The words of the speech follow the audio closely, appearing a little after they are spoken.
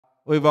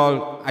we've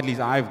all, at least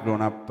I've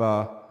grown up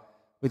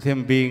with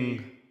him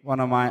being one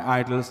of my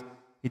idols.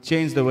 He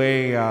changed the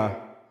way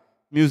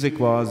music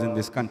was in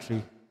this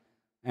country.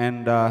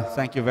 And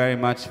thank you very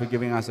much for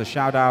giving us a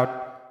shout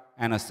out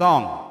and a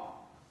song.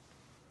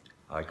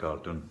 Hi,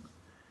 Carlton.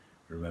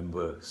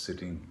 Remember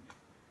sitting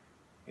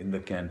in the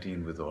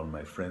canteen with all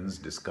my friends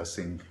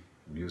discussing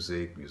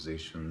music,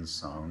 musicians,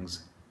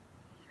 songs,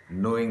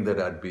 knowing that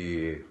I'd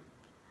be a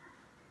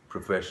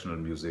professional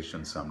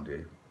musician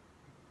someday.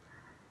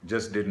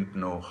 Just didn't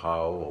know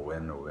how or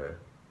when or where.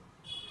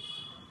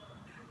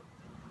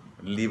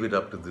 Leave it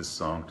up to this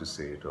song to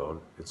say it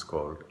all. It's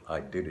called I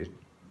Did It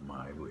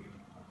My Way.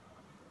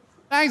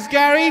 Thanks,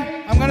 Gary.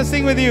 I'm going to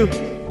sing with you.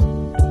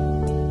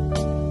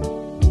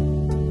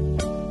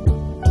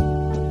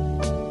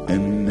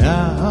 And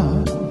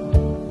now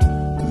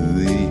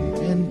the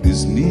end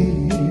is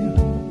near,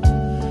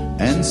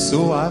 and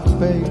so I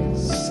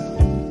face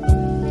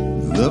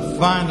the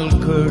final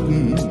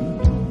curtain.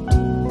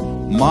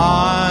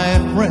 My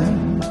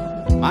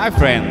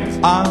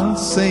friend, I'll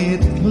say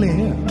it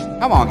clear.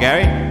 Come on,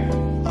 Gary.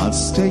 I'll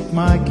state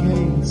my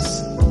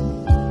case,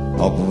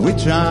 of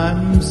which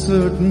I'm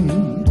certain.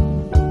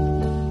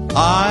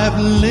 I've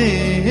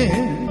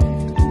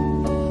lived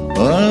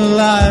a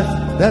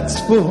life that's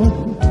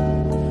full.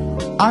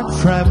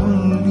 I've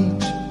traveled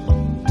each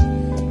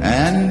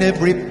and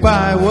every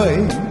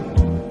byway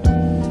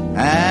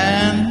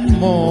and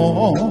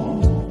more,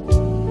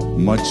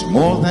 much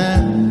more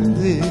than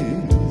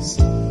this.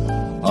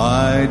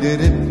 I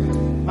did it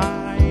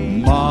my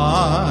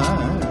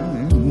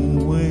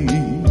way.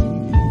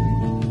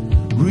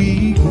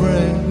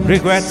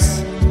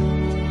 Regrets.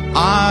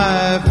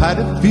 I've had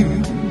a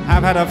few.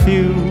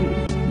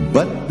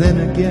 But then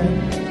again,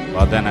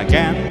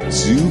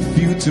 too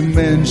few to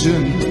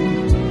mention.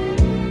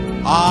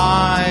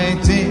 I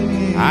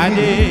did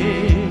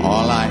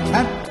all I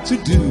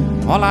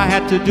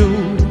had to do,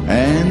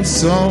 and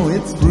so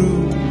it's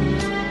through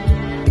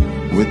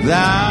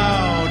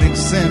without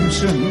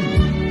exemption.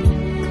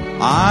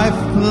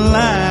 I've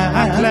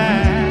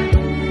planned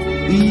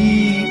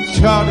each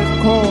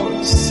charted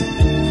course,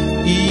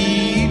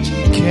 each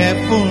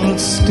careful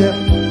step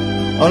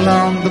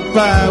along the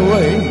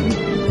byway,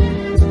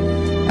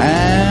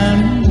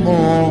 and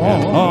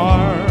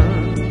more,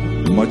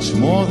 much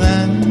more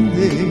than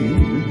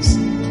this.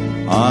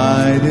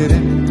 I did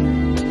it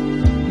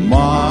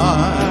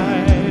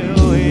my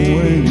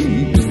way.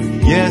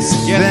 Yes,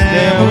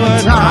 there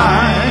were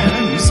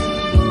times,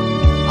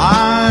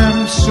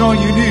 I'm sure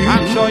you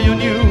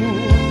knew,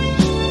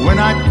 when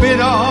I bit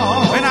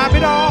off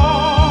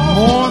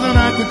more than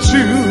I could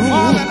chew,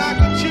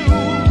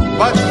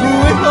 but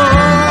through it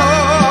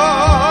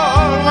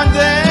all, when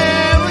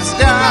there was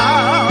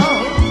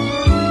doubt,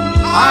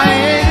 I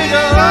ate it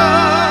up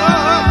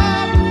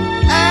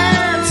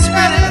and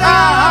spat it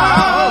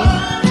out.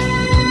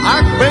 I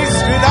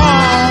faced it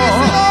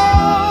all,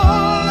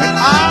 and I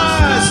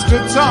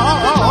stood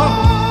tall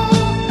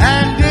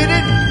and did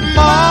it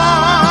my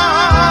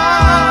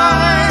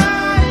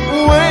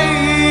way.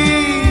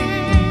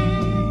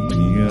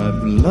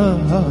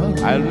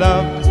 I've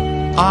loved,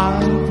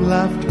 I've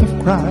laughed, I've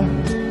cried.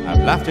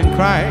 I've laughed and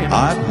cried.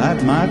 I've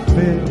had my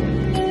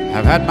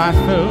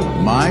fill,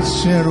 my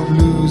share of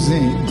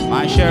losing,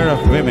 my share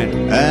of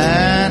women.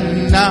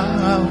 And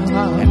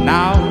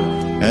now,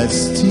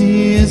 as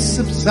tears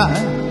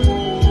subside,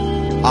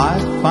 I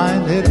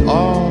find it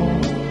all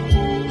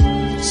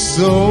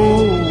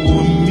so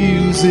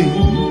amusing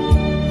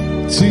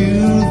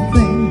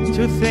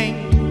to think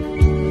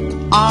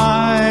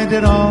I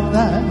did all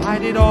that,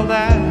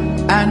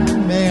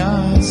 and may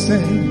I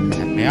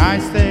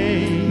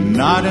say,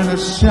 not in a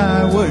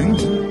shy way.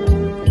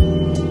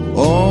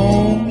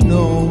 Oh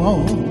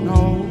no,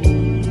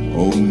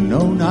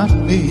 not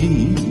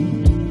me.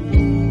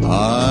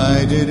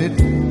 I did it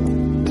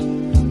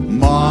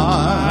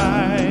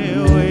my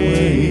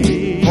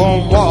way.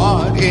 For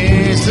what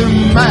is a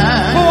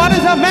man?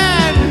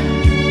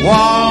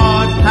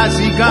 What has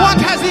he got?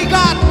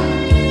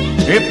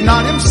 If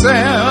not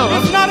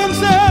himself,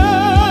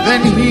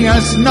 then he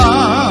has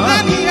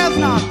not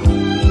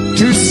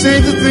to say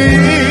the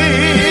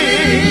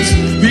things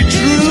he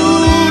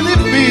truly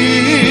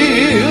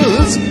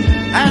feels,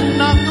 and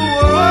not the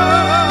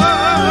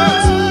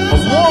words of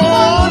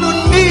one who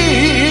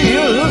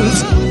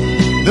kneels.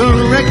 The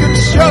record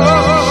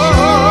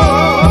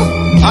shows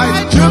I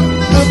took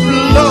the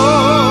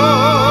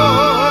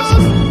blows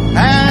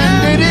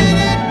and did it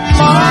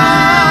my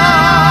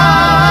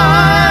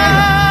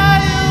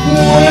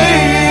way.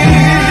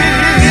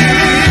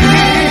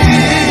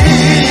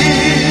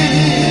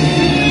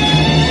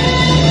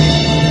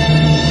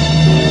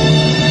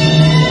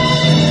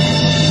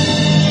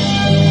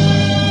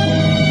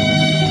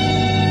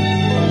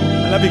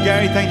 Love you,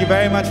 Gary. Thank you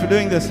very much for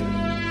doing this.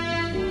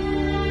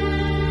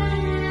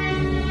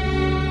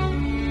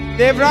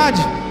 Dave Raj,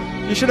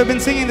 you should have been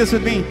singing this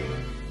with me.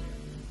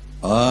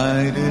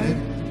 I did it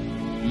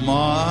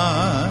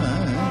my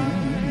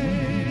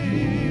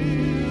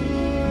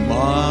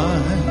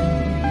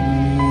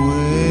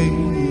way.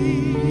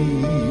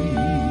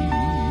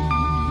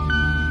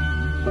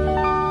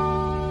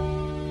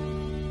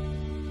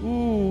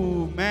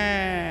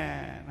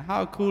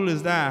 How cool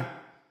is that?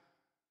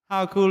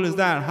 How cool is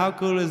that? How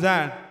cool is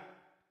that?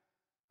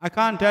 I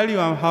can't tell you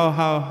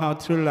how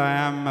thrilled I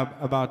am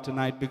about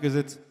tonight because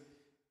it's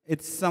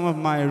some of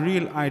my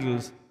real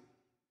idols,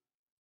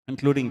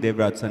 including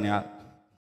Devraj Sanyal.